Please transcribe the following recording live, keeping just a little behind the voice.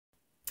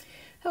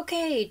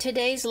Okay,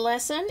 today's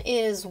lesson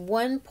is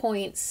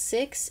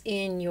 1.6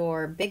 in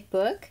your big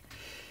book.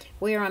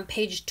 We are on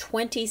page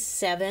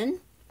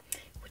 27.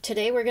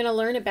 Today we're going to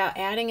learn about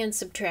adding and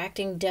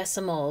subtracting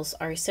decimals.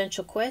 Our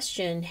essential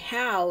question,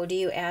 how do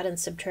you add and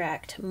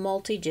subtract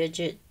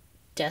multi-digit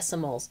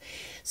decimals?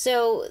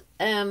 So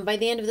by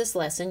the end of this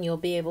lesson, you'll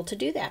be able to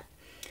do that.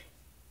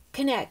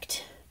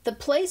 Connect. The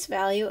place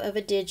value of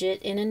a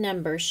digit in a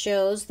number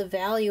shows the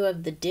value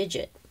of the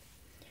digit.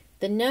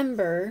 The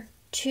number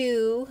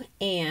 2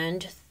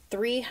 and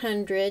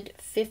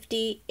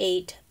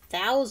 358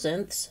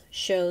 thousandths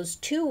shows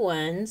 2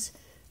 ones,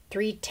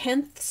 3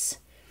 tenths,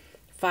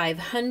 5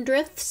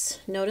 hundredths,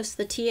 notice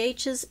the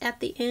THs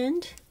at the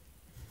end,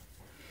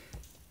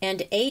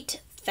 and 8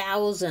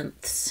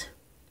 thousandths.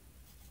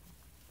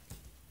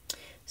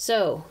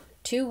 So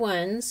 2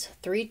 ones,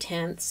 3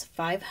 tenths,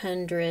 5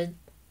 hundredths,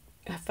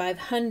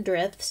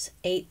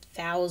 8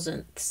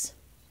 thousandths.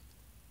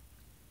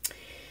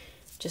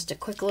 Just a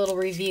quick little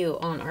review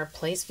on our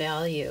place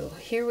value.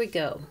 Here we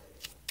go.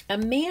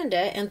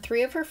 Amanda and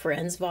 3 of her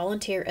friends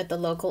volunteer at the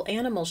local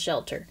animal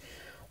shelter.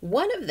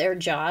 One of their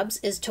jobs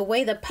is to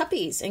weigh the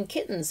puppies and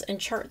kittens and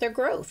chart their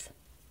growth.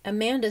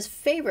 Amanda's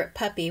favorite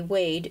puppy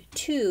weighed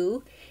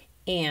 2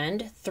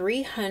 and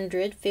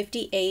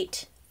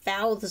 358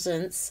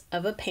 thousandths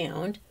of a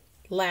pound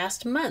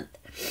last month.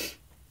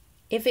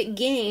 If it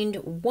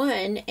gained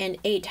 1 and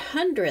 8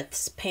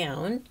 hundredths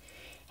pound,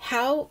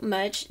 how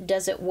much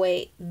does it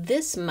weigh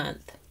this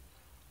month?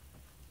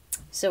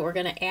 So we're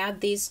going to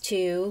add these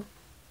two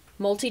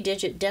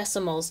multi-digit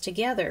decimals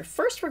together.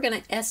 First, we're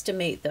going to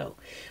estimate, though.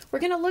 We're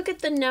going to look at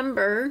the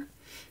number.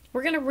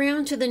 We're going to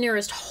round to the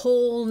nearest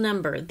whole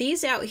number.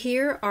 These out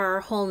here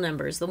are whole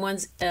numbers, the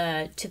ones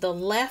to the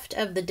left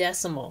of the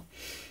decimal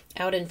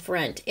out in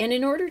front. And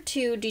in order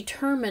to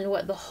determine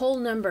what the whole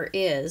number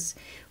is,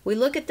 we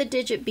look at the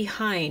digit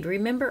behind.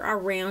 Remember our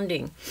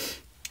rounding.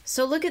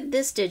 So look at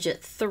this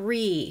digit,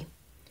 3.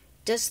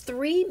 Does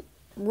 3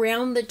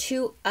 round the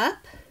 2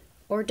 up,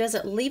 or does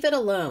it leave it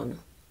alone?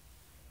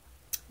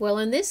 Well,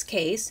 in this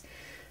case,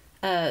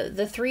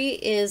 the 3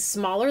 is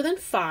smaller than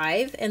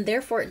 5, and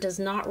therefore it does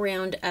not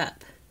round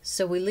up.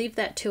 So we leave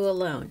that 2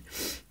 alone.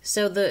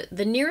 So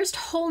the nearest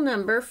whole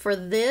number for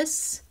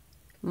this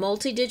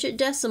multi-digit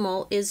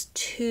decimal is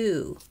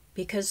 2,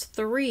 because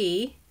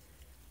 3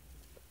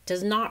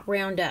 does not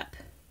round up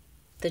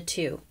the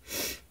 2.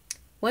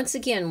 Once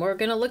again, we're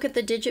going to look at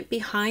the digit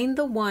behind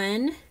the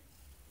 1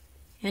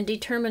 and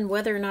determine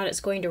whether or not it's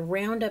going to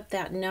round up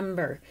that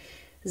number.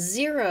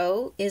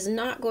 0 is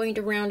not going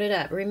to round it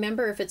up.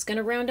 Remember, if it's going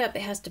to round up,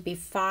 it has to be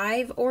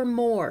 5 or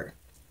more.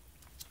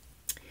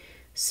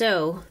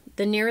 So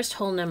the nearest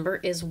whole number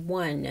is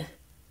 1.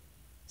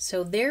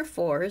 So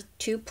therefore,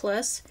 2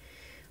 plus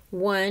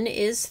 1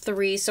 is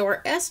 3. So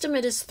our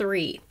estimate is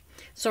 3.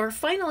 So our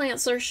final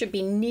answer should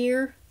be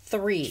near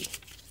 3.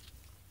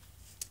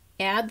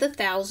 Add the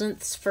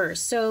thousandths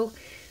first. So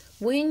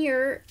when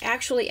you're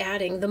actually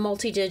adding the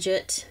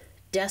multi-digit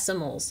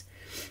decimals,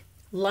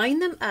 line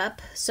them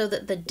up so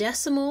that the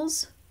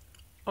decimals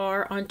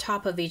are on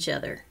top of each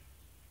other.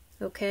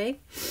 Okay?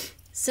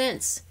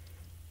 Since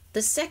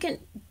the second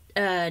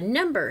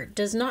number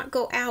does not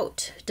go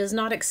out, does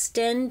not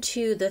extend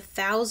to the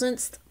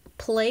thousandth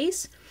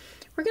place,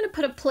 we're going to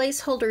put a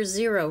placeholder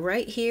 0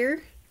 right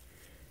here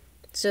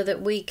so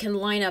that we can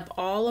line up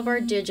all of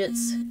our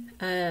digits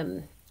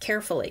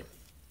carefully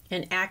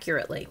and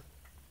accurately.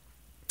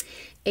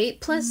 8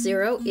 plus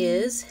 0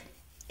 is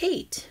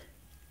 8.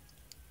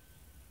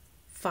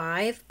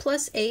 5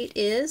 plus 8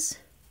 is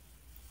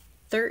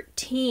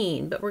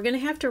 13. But we're going to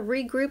have to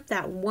regroup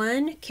that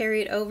 1,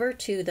 carry it over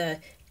to the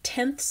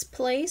tenths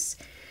place.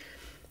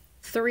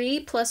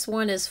 3 plus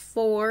 1 is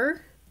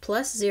 4,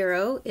 plus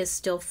 0 is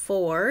still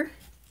 4.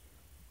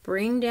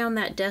 Bring down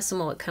that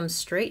decimal, it comes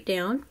straight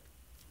down.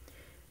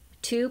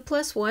 2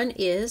 plus 1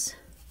 is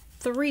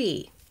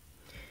 3.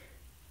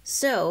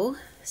 So,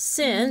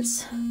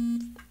 since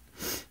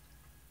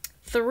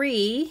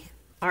 3,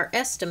 our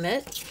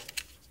estimate,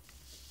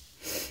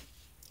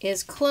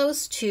 is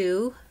close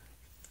to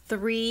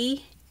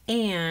 3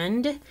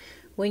 and,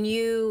 when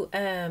you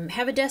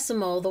have a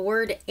decimal, the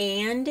word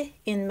and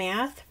in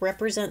math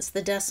represents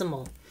the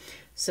decimal.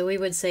 So we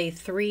would say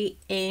 3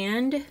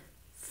 and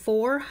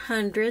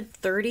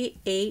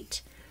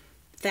 438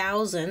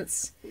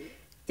 thousandths.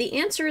 The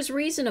answer is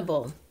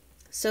reasonable.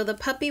 So the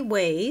puppy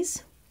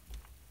weighs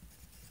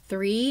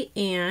 3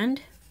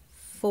 and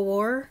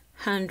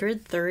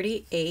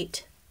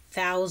 438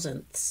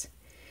 thousandths.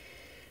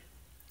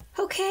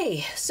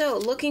 Okay, so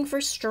looking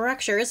for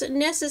structure. Is it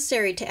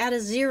necessary to add a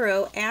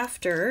 0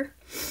 after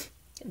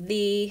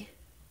the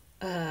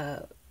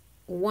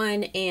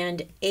 1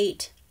 and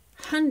 8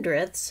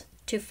 hundredths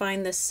to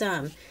find the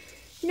sum?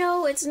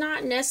 No, it's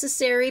not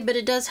necessary, but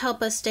it does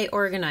help us stay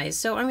organized.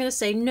 So I'm going to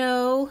say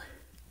no,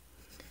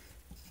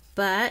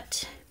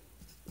 but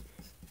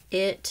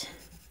it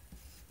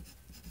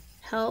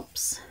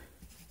helps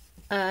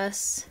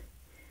us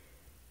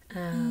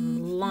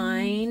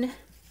line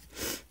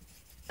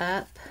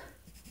up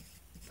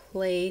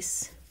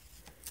place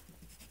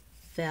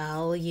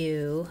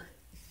value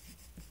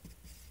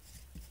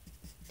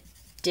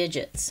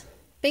digits.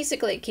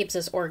 Basically, it keeps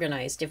us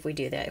organized if we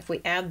do that, if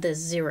we add this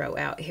 0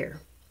 out here.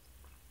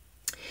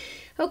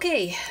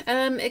 Okay,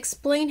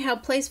 explain how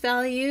place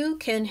value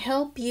can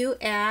help you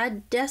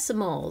add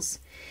decimals.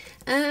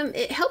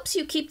 It helps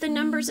you keep the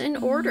numbers in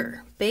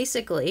order,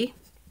 basically.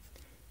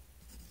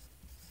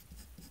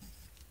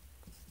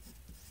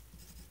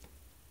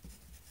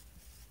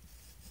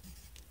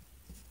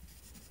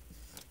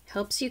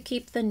 Helps you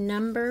keep the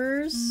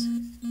numbers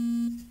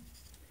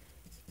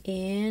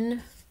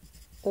in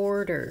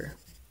order.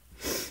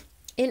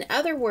 In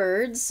other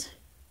words,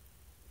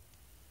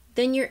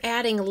 then you're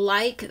adding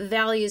like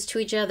values to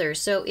each other.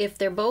 So if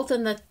they're both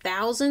in the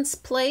thousandths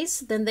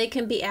place, then they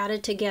can be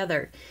added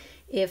together.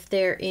 If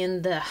they're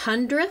in the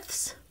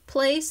hundredths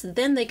place,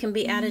 then they can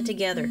be added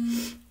together.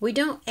 We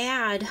don't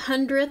add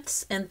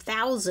hundredths and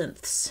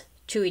thousandths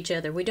to each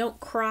other. We don't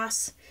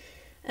cross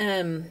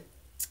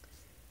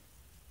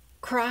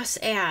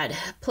add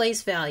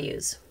place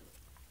values.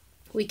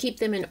 We keep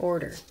them in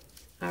order.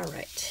 All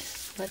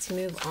right, let's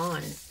move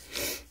on.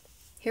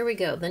 Here we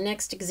go. The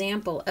next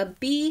example. A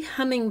bee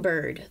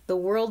hummingbird, the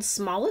world's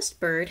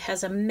smallest bird,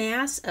 has a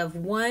mass of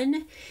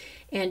 1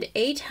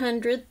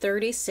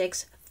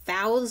 836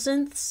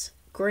 thousandths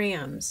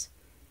grams.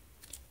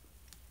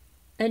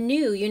 A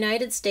new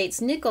United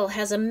States nickel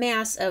has a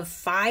mass of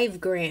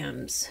 5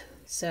 grams.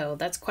 So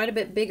that's quite a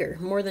bit bigger,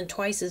 more than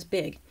twice as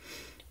big.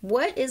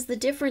 What is the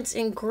difference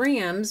in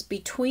grams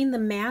between the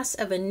mass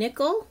of a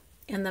nickel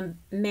and the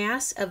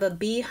mass of a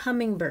bee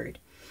hummingbird?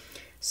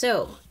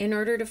 So, in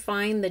order to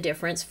find the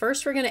difference,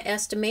 first we're going to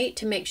estimate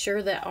to make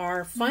sure that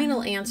our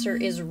final answer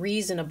is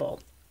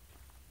reasonable.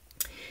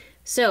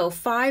 So,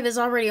 5 is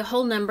already a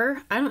whole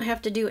number. I don't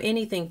have to do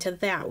anything to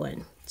that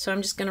one. So,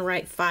 I'm just going to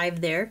write 5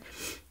 there.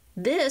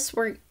 This,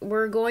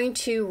 we're going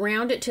to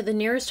round it to the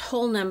nearest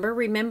whole number.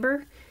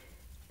 Remember,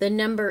 the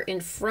number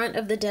in front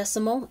of the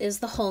decimal is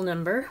the whole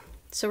number.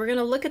 So, we're going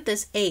to look at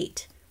this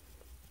 8.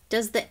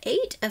 Does the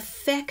 8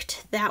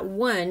 affect that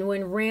 1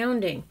 when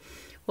rounding?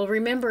 Well,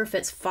 remember, if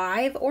it's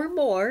 5 or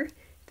more,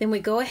 then we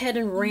go ahead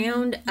and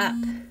round up.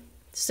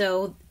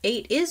 So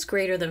 8 is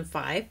greater than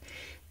 5.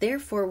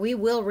 Therefore, we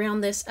will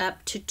round this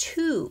up to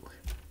 2.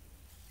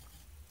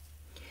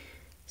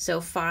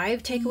 So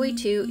 5 take away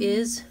 2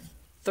 is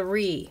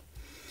 3.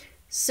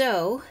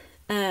 So,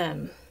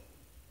 they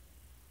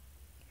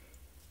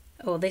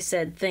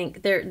said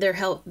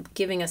they're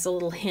giving us a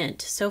little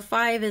hint. So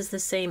 5 is the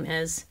same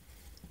as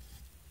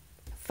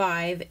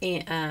 5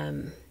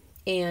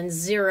 and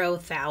 0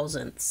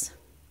 thousandths.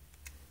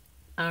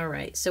 All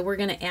right, so we're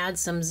going to add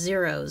some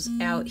zeros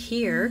out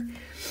here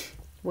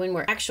when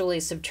we're actually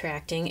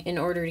subtracting in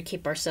order to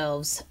keep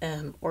ourselves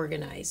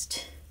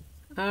organized.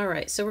 All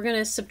right, so we're going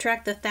to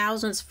subtract the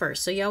thousandths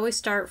first. So you always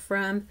start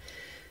from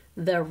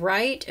the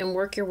right and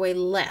work your way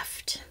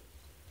left.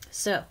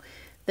 So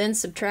then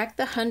subtract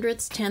the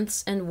hundredths,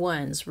 tenths, and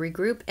ones.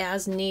 Regroup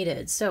as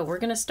needed. So we're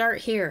going to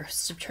start here,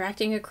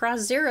 subtracting across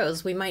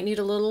zeros. We might need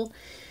a little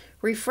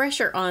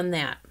refresher on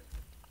that.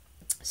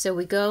 So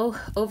we go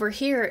over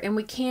here and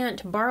we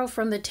can't borrow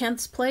from the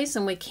tenths place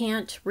and we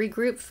can't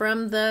regroup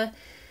from the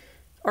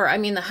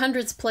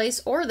hundredths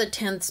place or the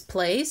tenths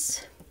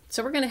place.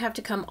 So we're going to have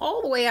to come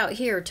all the way out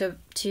here to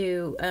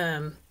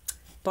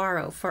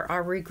borrow for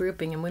our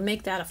regrouping. And we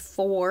make that a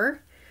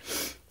 4.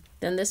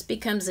 Then this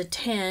becomes a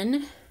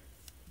 10.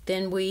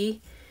 Then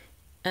we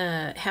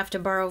have to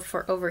borrow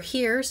for over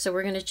here. So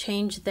we're going to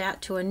change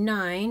that to a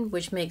 9,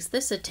 which makes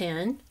this a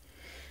 10.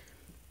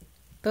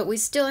 But we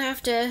still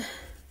have to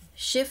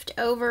shift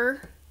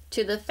over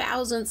to the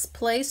thousandths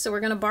place, so we're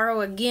going to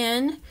borrow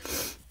again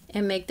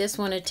and make this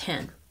one a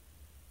 10.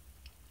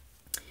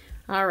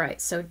 All right,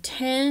 so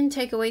 10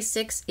 take away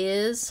 6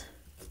 is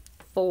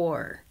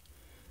 4.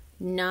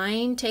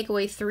 9 take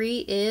away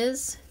 3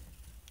 is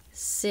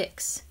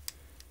 6.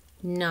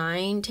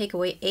 9 take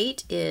away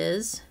 8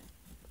 is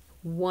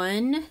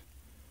 1.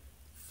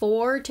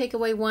 4 take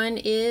away 1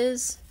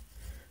 is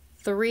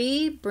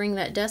 3. Bring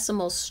that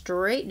decimal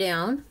straight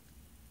down.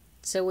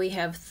 So we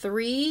have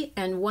 3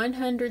 and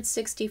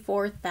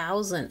 164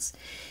 thousandths.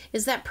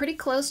 Is that pretty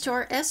close to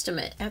our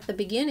estimate at the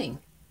beginning?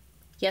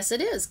 Yes,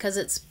 it is, because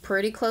it's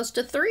pretty close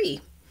to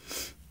 3.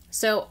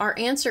 So our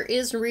answer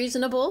is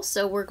reasonable,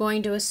 so we're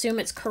going to assume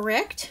it's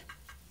correct.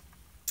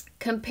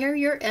 Compare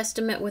your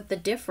estimate with the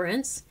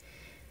difference,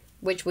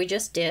 which we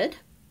just did.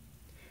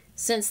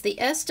 Since the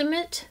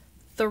estimate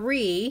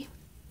 3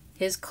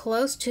 is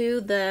close to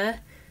the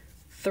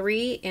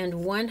 3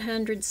 and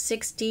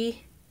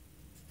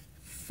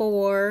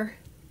 164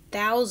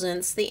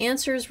 thousandths, the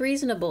answer is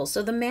reasonable.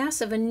 So the mass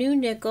of a new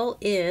nickel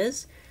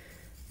is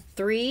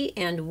 3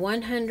 and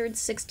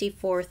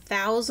 164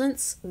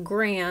 thousandths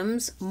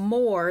grams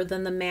more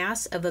than the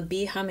mass of a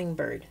bee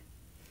hummingbird.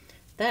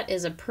 That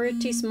is a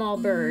pretty small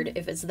bird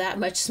if it's that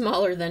much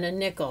smaller than a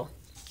nickel.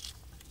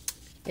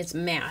 Its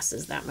mass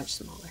is that much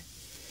smaller.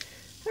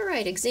 All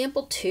right,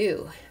 example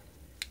 2.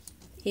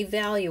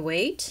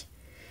 Evaluate.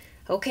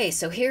 Okay,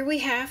 so here we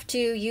have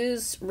to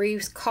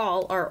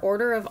recall our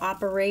order of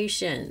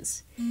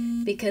operations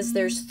because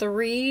there's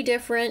three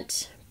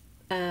different,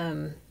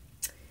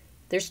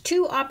 there's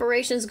two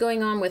operations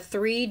going on with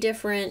three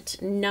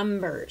different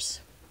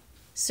numbers.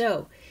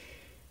 So,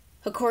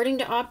 according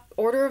to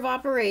order of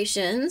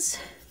operations,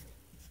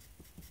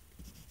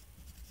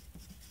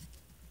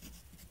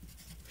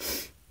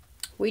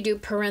 we do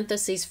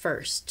parentheses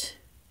first.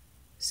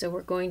 So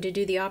we're going to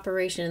do the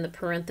operation in the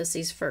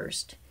parentheses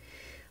first.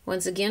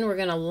 Once again, we're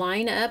going to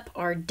line up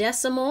our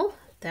decimal.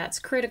 That's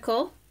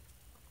critical.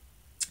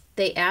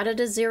 They added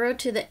a 0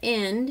 to the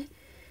end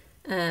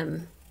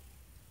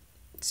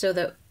so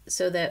that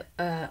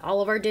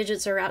all of our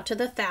digits are out to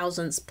the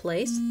thousandths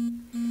place.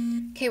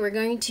 Okay, we're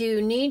going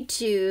to need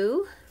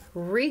to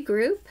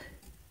regroup.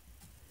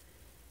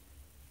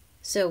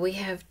 So we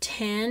have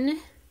 10,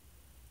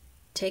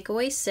 take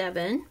away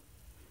 7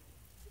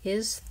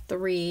 is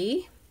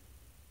 3.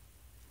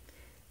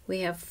 We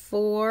have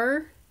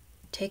 4,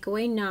 take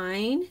away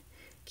 9,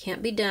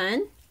 can't be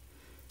done.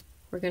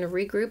 We're going to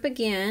regroup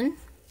again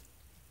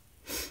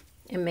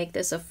and make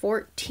this a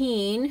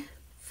 14.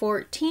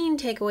 14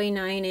 take away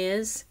 9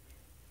 is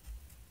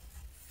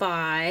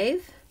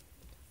 5.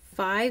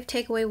 5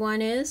 take away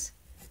 1 is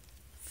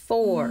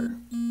 4.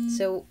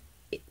 So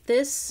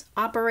this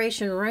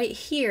operation right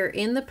here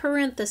in the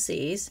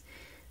parentheses,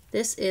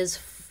 this is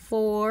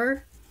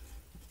 4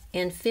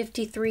 and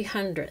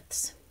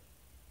 53/100ths.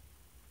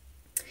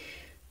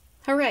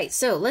 All right,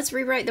 so let's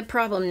rewrite the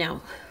problem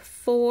now.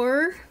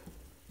 4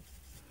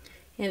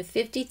 and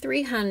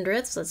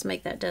 53/100ths, let's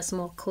make that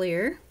decimal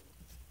clear,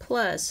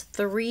 plus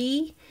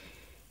 3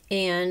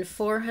 and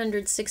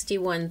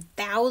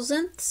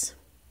 461/1000ths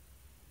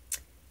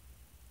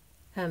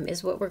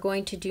is what we're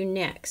going to do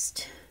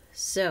next.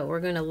 So we're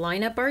going to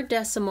line up our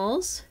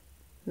decimals,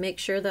 make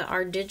sure that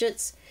our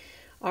digits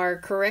are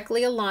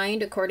correctly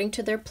aligned according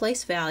to their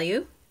place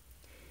value.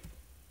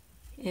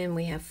 And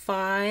we have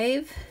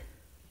 5,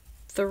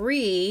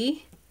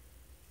 3,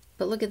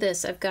 but look at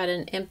this, I've got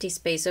an empty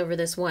space over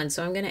this 1,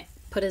 so I'm going to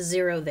put a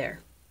 0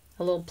 there,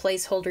 a little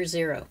placeholder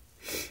 0.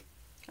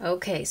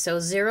 Okay, so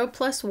 0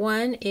 plus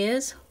 1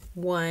 is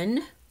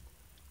 1,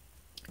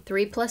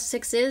 3 plus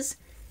 6 is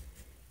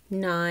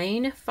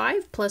 9,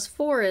 5 plus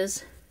 4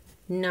 is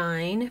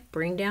 9,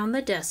 bring down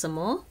the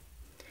decimal,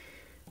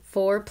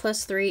 4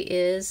 plus 3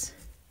 is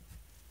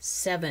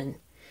 7.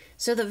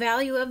 So the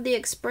value of the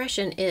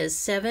expression is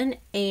 7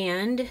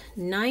 and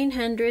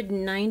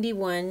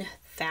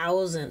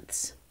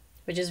 991/1000ths,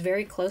 which is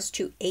very close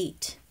to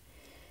 8.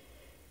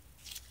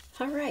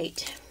 All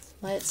right,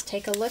 let's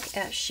take a look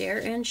at share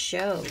and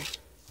show.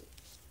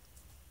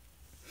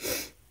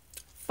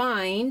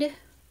 Find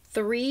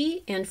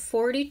 3 and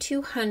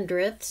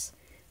 42/100ths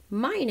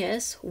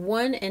minus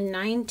 1 and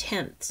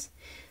 9/10ths.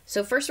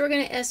 So first we're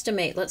going to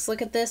estimate. Let's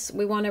look at this.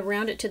 We want to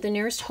round it to the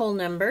nearest whole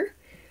number.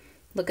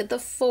 Look at the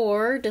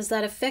 4. Does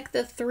that affect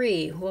the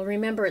 3? Well,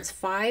 remember it's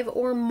 5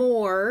 or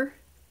more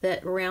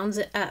that rounds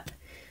it up.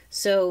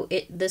 So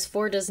this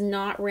 4 does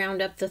not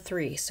round up the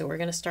 3. So we're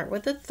going to start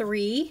with a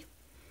 3.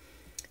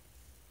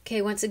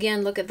 Okay, once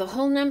again, look at the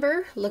whole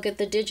number. Look at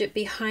the digit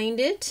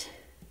behind it.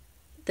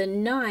 The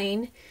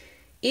 9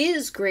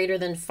 is greater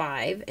than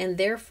 5 and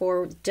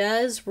therefore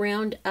does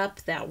round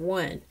up that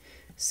 1.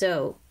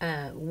 So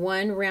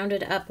 1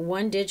 rounded up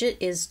 1 digit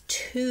is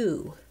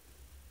 2.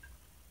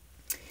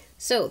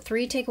 So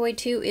 3 take away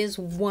 2 is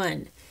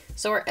 1.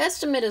 So our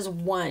estimate is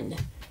 1.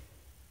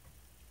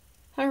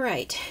 All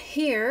right,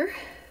 here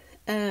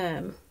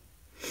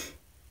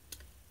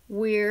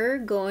we're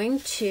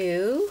going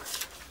to,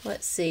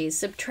 let's see,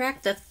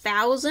 subtract the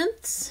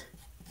thousandths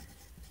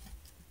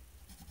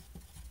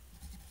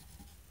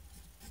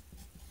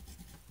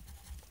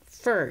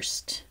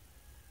first.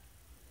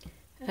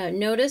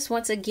 Notice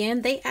once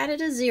again they added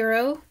a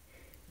 0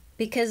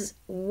 because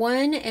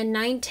 1 and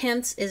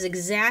 9/10ths is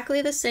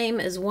exactly the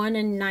same as 1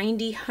 and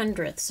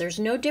 90/100ths. There's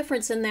no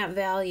difference in that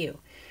value.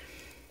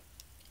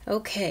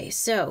 Okay,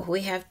 so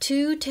we have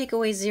 2 take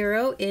away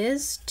 0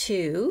 is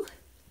 2.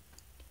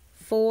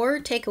 4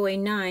 take away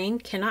 9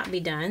 cannot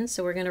be done,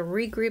 so we're going to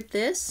regroup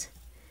this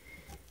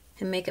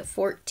and make it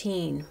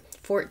 14.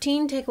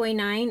 14 take away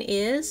 9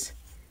 is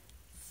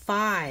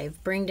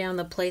 5. Bring down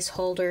the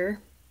placeholder,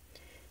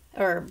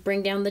 or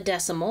bring down the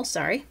decimal,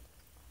 sorry.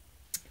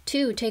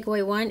 2 take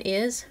away 1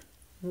 is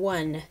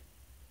 1.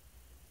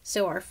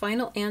 So our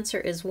final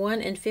answer is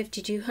 1 and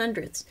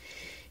 52/100ths.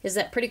 Is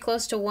that pretty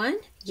close to 1?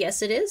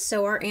 Yes, it is.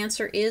 So our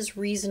answer is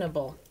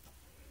reasonable.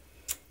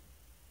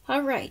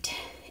 All right,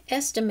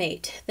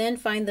 estimate, then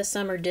find the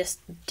sum or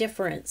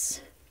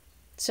difference.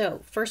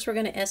 So first we're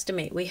going to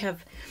estimate. We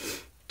have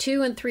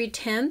 2 and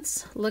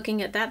 3/10ths.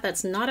 Looking at that,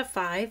 that's not a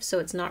 5, so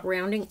it's not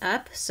rounding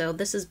up. So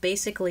this is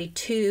basically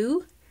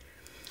 2.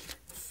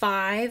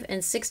 5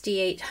 and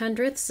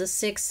 68/100ths. The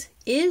 6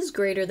 is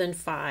greater than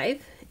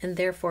 5, and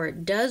therefore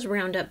it does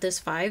round up this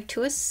 5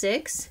 to a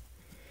 6.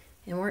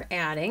 And we're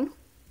adding.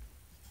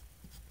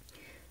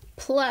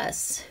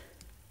 Plus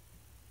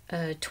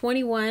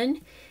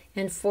 21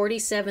 and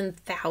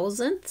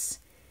 47/1000ths.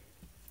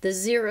 The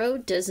 0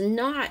 does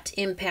not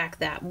impact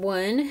that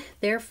 1,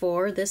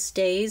 therefore this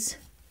stays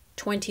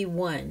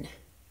 21.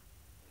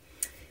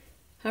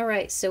 All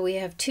right, so we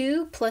have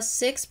 2 plus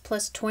 6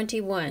 plus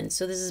 21.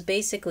 So this is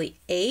basically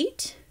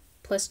 8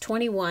 plus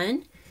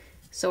 21.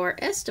 So our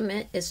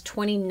estimate is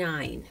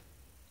 29.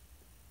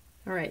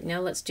 All right,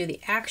 now let's do the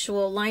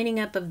actual lining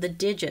up of the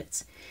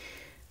digits.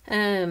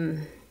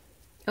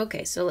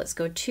 Okay, so let's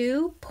go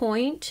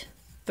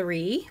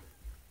 2.3,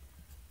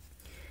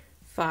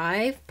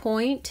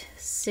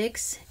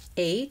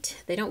 5.68.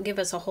 They don't give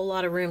us a whole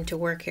lot of room to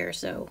work here,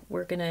 so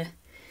we're going to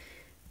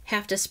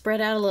have to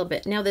spread out a little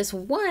bit. Now this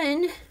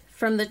 1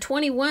 from the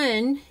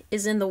 21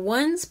 is in the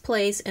 1's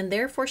place and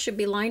therefore should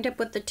be lined up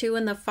with the 2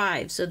 and the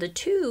 5. So the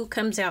 2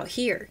 comes out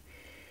here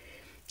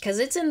because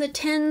it's in the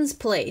 10's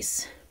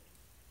place.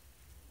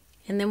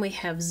 And then we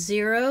have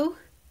 0,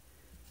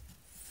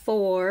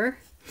 4,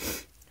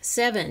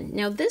 7.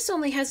 Now this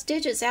only has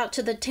digits out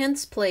to the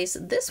 10th place.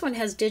 This one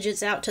has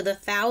digits out to the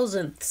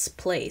 1000th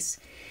place.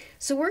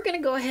 So we're going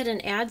to go ahead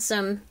and add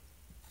some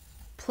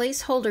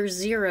placeholder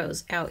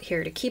zeros out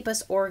here to keep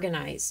us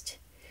organized.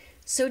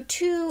 So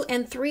 2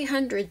 and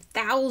 300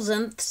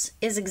 thousandths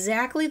is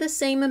exactly the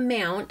same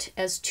amount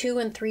as 2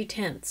 and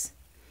 3/10.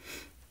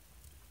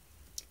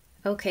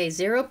 Okay,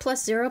 0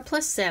 plus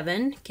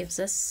 7 gives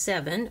us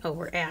 7. Oh,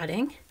 we're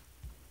adding.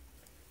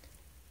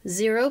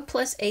 0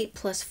 plus 8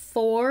 plus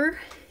 4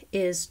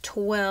 is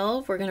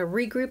 12. We're going to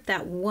regroup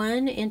that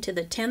 1 into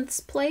the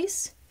 10th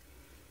place.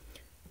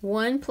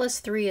 1 plus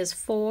 3 is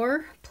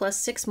 4, plus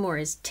 6 more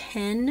is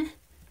 10.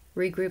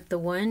 Regroup the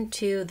 1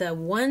 to the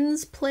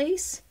 1's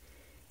place.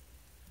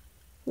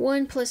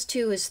 1 plus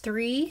 2 is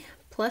 3,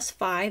 plus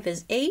 5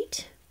 is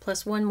 8,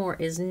 plus 1 more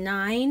is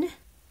 9.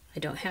 I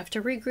don't have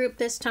to regroup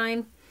this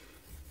time.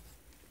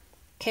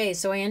 Okay,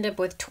 so I end up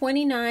with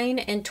 29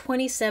 and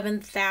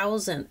 27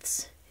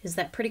 thousandths. Is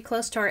that pretty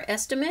close to our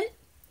estimate?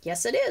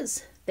 Yes, it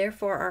is.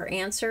 Therefore, our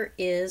answer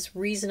is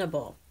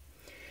reasonable.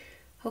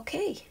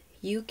 Okay,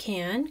 you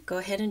can go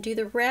ahead and do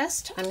the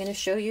rest. I'm going to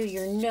show you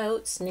your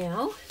notes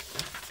now.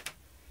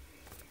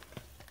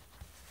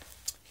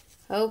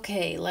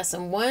 Okay,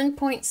 lesson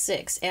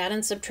 1.6, add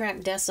and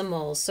subtract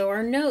decimals. So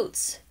our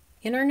notes,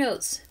 in our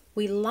notes,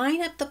 we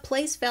line up the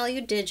place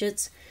value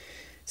digits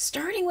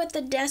starting with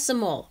the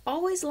decimal.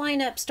 Always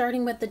line up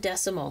starting with the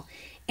decimal.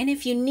 And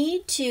if you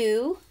need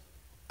to,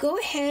 go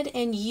ahead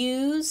and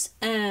use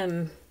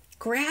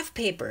graph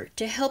paper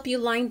to help you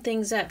line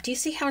things up. Do you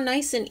see how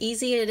nice and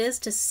easy it is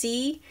to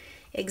see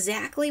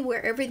exactly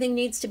where everything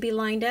needs to be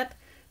lined up?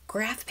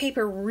 Graph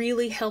paper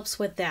really helps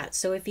with that.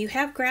 So if you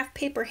have graph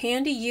paper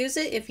handy, use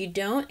it. If you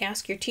don't,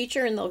 ask your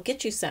teacher and they'll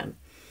get you some.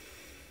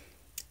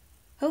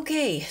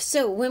 Okay,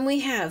 so when we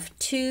have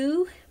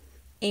 2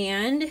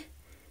 and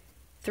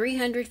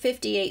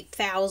 358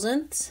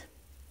 thousandths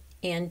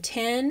and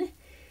 10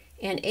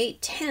 and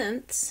 8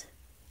 tenths,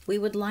 we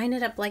would line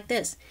it up like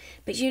this.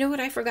 But you know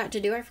what I forgot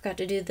to do? I forgot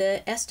to do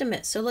the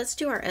estimate. So let's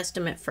do our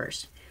estimate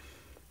first.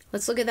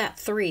 Let's look at that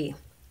 3.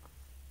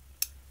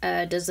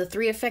 Does the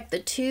 3 affect the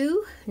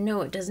 2?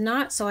 No, it does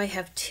not. So I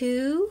have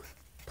 2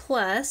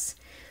 plus,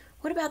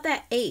 what about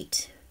that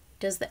 8?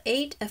 Does the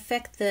 8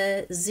 affect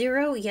the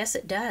 0? Yes,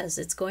 it does.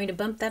 It's going to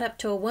bump that up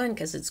to a 1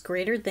 because it's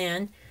greater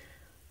than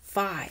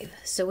 5.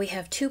 So we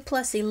have 2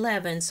 plus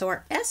 11. So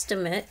our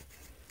estimate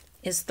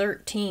is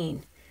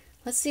 13.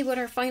 Let's see what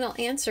our final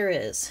answer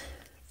is.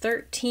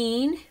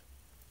 13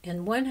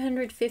 and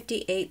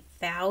 158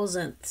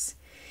 thousandths.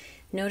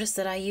 Notice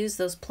that I use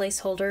those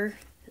placeholder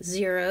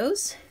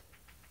zeros.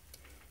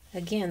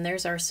 Again,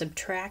 there's our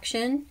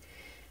subtraction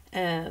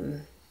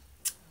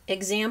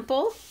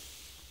example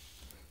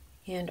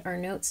and our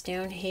notes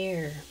down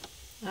here.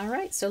 All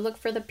right, so look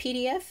for the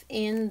PDF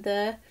in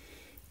the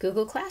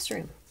Google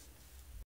Classroom.